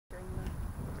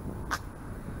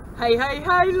Hey, hey,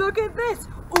 hey, look at this.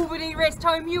 Albany Rest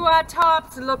Home, you are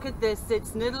tops. Look at this, it's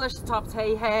Knitterlicious tops.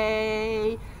 Hey,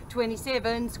 hey,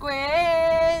 27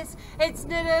 squares. It's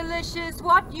Knitterlicious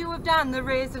what you have done. The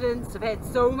residents have had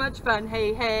so much fun.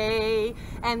 Hey, hey,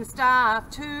 and the staff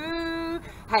too.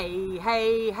 Hey,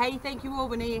 hey, hey, thank you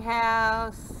Albany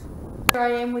House. Here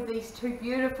I am with these two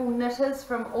beautiful knitters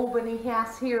from Albany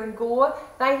House here in Gore.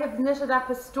 They have knitted up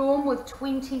a storm with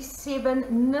 27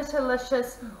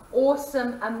 Knitterlicious,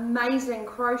 awesome, amazing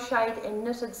crocheted and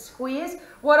knitted squares.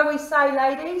 What do we say,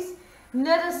 ladies?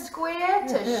 Knit a square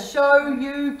to show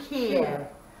you care.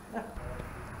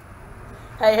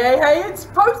 Hey, hey, hey, it's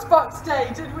postbox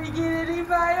day. Did we get any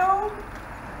mail?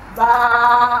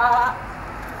 Bah!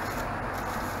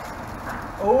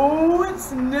 Oh,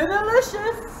 it's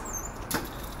Knitterlicious.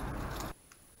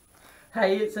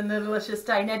 Hey, it's a Knitterlicious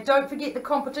day. Now don't forget the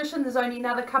competition. There's only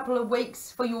another couple of weeks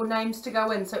for your names to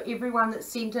go in. So everyone that's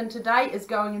sent in today is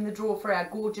going in the draw for our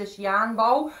gorgeous yarn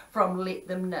bowl from Let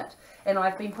Them Knit. And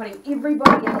I've been putting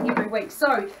everybody in every week.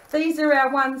 So these are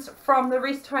our ones from the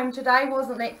rest home today.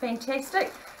 Wasn't that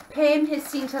fantastic? Pam has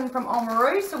sent in from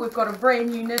Oamaru. So we've got a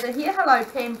brand new knitter here. Hello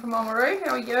Pam from Oamaru.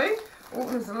 How are you?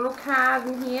 Oh, there's a little card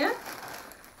in here.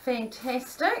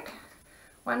 Fantastic.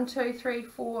 1, 2, 3,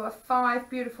 4, 5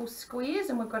 beautiful squares,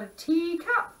 and we've got a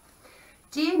teacup.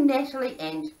 Dear Natalie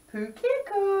and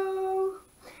Pukeko,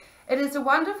 it is a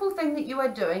wonderful thing that you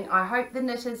are doing. I hope the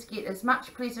knitters get as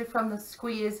much pleasure from the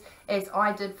squares as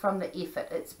I did from the effort.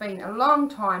 It's been a long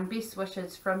time. Best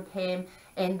wishes from Pam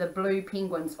and the Blue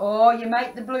Penguins. Oh, you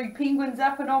make the Blue Penguins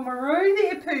up in Oamaru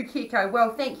there, Pukeko.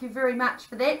 Well, thank you very much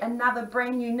for that. Another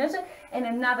brand new knitter and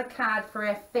another card for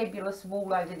our fabulous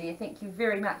wall over there. Thank you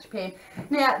very much, Pam.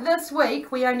 Now, this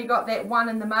week, we only got that one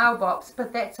in the mailbox,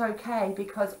 but that's okay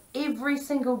because every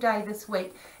single day this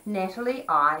week, Natalie,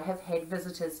 I have had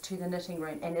visitors to the knitting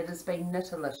room and it has been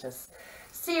Knitterlicious.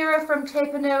 Sarah from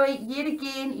Tapanui, yet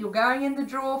again, you're going in the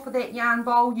draw for that yarn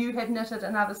bowl. You have knitted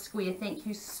another square. Thank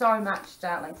you so much,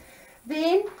 darling.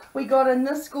 Then we got in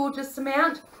this gorgeous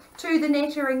amount to the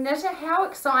Nattering Knitter. How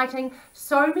exciting.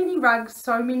 So many rugs,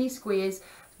 so many squares.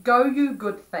 Go you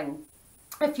good thing.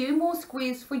 A few more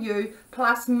squares for you,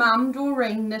 plus Mum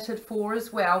Doreen knitted 4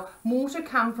 as well. More to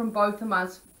come from both of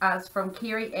us from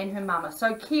Kerry and her mama.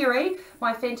 So Kerry,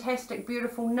 my fantastic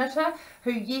beautiful knitter,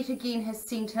 who yet again has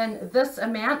sent in this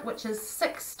amount, which is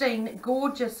 16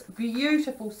 gorgeous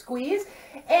beautiful squares,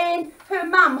 and her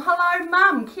mum. Hello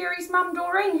Mum, Kerry's Mum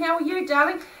Doreen, how are you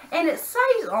darling? And it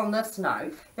says on this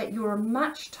note that you're a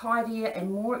much tidier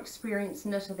and more experienced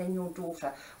knitter than your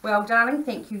daughter. Well darling,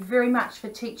 thank you very much for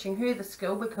teaching her the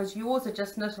skill, because yours are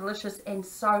just Knitterlicious and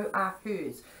so are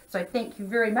hers. So thank you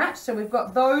very much. So we've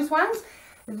got those ones.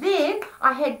 Then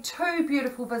I had 2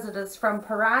 beautiful visitors from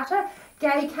Parata.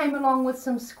 Gay came along with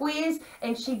some squares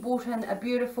and she brought in a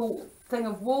beautiful thing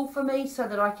of wool for me so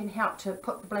that I can help to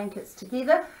put the blankets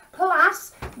together.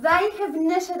 Plus they have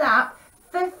knitted up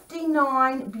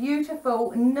 59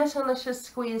 beautiful Knitterlicious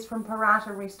squares from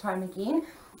Parata Rest Home again.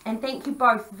 And thank you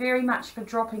both very much for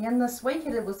dropping in this week.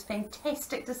 It was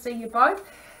fantastic to see you both.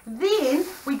 Then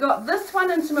we got this one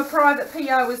into my private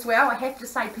PO as well. I have to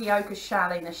say PO because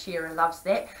Charlene Shearer loves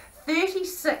that.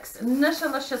 36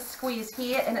 Knitterlicious squares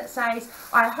here, and it says,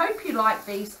 I hope you like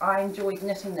these. I enjoyed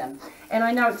knitting them. And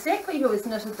I know exactly who has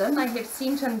knitted them. They have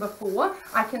sent in before.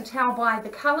 I can tell by the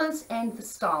colours and the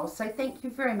styles. So thank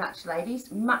you very much,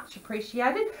 ladies. Much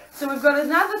appreciated. So we've got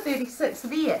another 36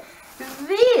 there.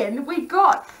 Then we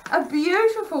got a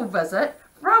beautiful visit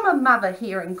from a mother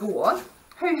here in Gore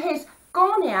who has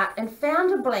gone out and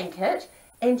found a blanket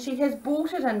and she has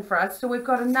bought it in for us. So we've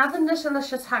got another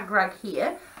Knitterlicious hug rug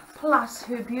here, plus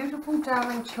her beautiful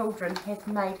darling children have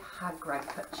made hug rug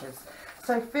pictures.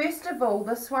 So first of all,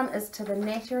 this one is to the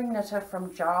Nattering Knitter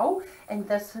from Joel, and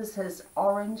this is his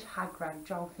orange hug rug.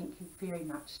 Joel, thank you very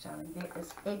much, darling. That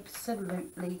is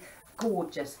absolutely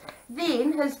gorgeous.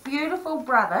 Then his beautiful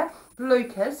brother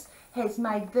Lucas has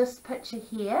made this picture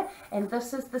here, and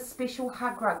this is the special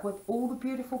hug rug with all the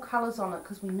beautiful colours on it,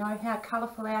 because we know how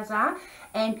colourful ours are,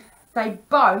 and they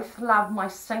both love my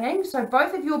singing. So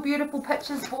both of your beautiful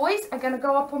pictures, boys, are going to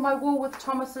go up on my wall with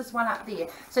Thomas's one up there.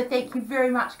 So thank you very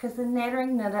much, because the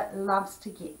Nattering Knitter loves to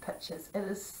get pictures. It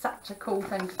is such a cool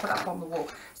thing to put up on the wall.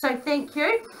 So thank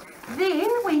you. Then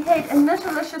we had a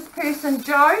Knitterlicious person,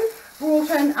 Joe,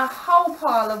 brought in a whole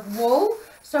pile of wool.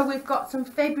 So we've got some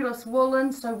fabulous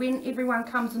woolen, so when everyone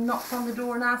comes and knocks on the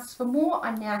door and asks for more,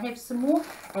 I now have some more,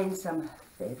 and some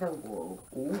feather wool.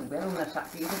 Oh, that'll knit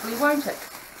up beautifully, won't it?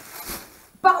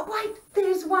 But wait,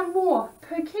 there's one more.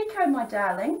 Pukeko, my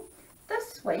darling,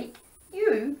 this week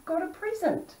you got a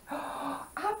present.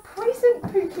 A present,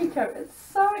 Pukeko, it's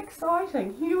so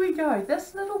exciting. Here we go.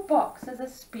 This little box is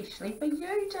especially for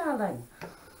you, darling.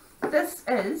 This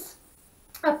is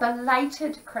a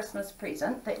belated Christmas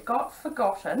present that got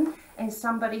forgotten and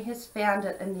somebody has found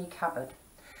it in their cupboard.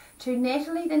 To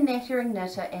Natalie the Nattering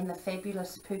Knitter and the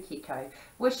fabulous Pukeko,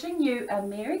 wishing you a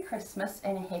Merry Christmas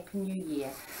and a Happy New Year.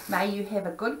 May you have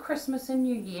a good Christmas and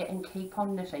New Year and keep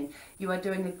on knitting. You are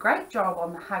doing a great job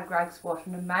on the hug rugs. What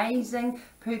an amazing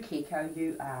Pukeko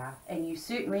you are. And you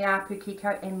certainly are,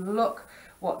 Pukeko, and look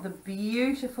what the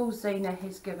beautiful Zena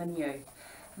has given you.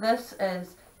 This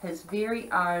is his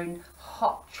very own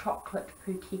hot chocolate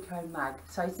Pukeko mug.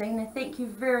 So Zena, thank you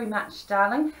very much,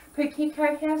 darling.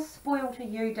 Pukeko, how spoiled are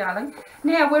you, darling?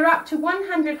 Now we're up to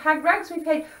 100 hug rugs. We've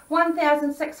had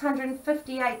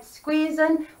 1,658 squares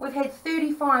in. We've had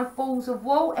 35 balls of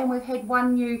wool, and we've had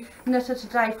one new knitter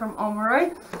today from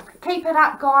Oamaru. Keep it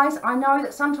up, guys. I know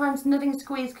that sometimes knitting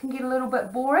squares can get a little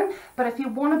bit boring, but if you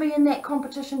want to be in that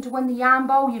competition to win the yarn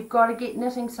bowl, you've got to get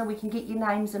knitting so we can get your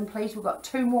names in, please. We've got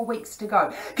 2 more weeks to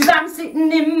go. Because I'm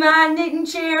sitting in my knitting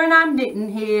chair and I'm knitting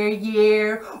here,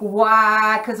 yeah.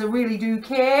 Why? Because I really do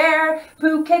care.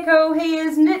 Pukeko, he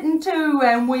is knitting too,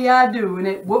 and we are doing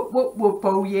it. Whoop, whoop, whoop,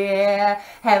 oh yeah.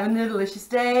 Having a delicious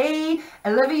day.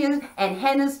 Olivia's and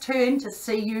Hannah's turn to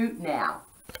see you now.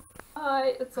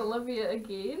 Hi, it's Olivia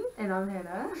again. And I'm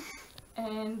Hannah.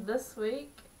 And this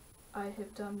week I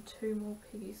have done 2 more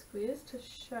piggy squares to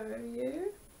show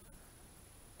you.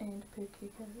 And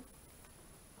Pukeko.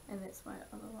 And that's my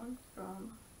other one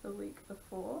from the week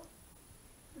before.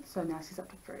 So now she's up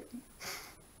to 3.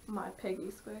 My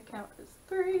piggy square count is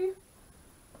 3.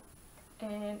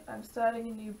 And I'm starting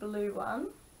a new blue one.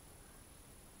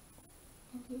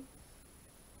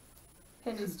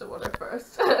 Handy's still want it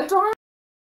first.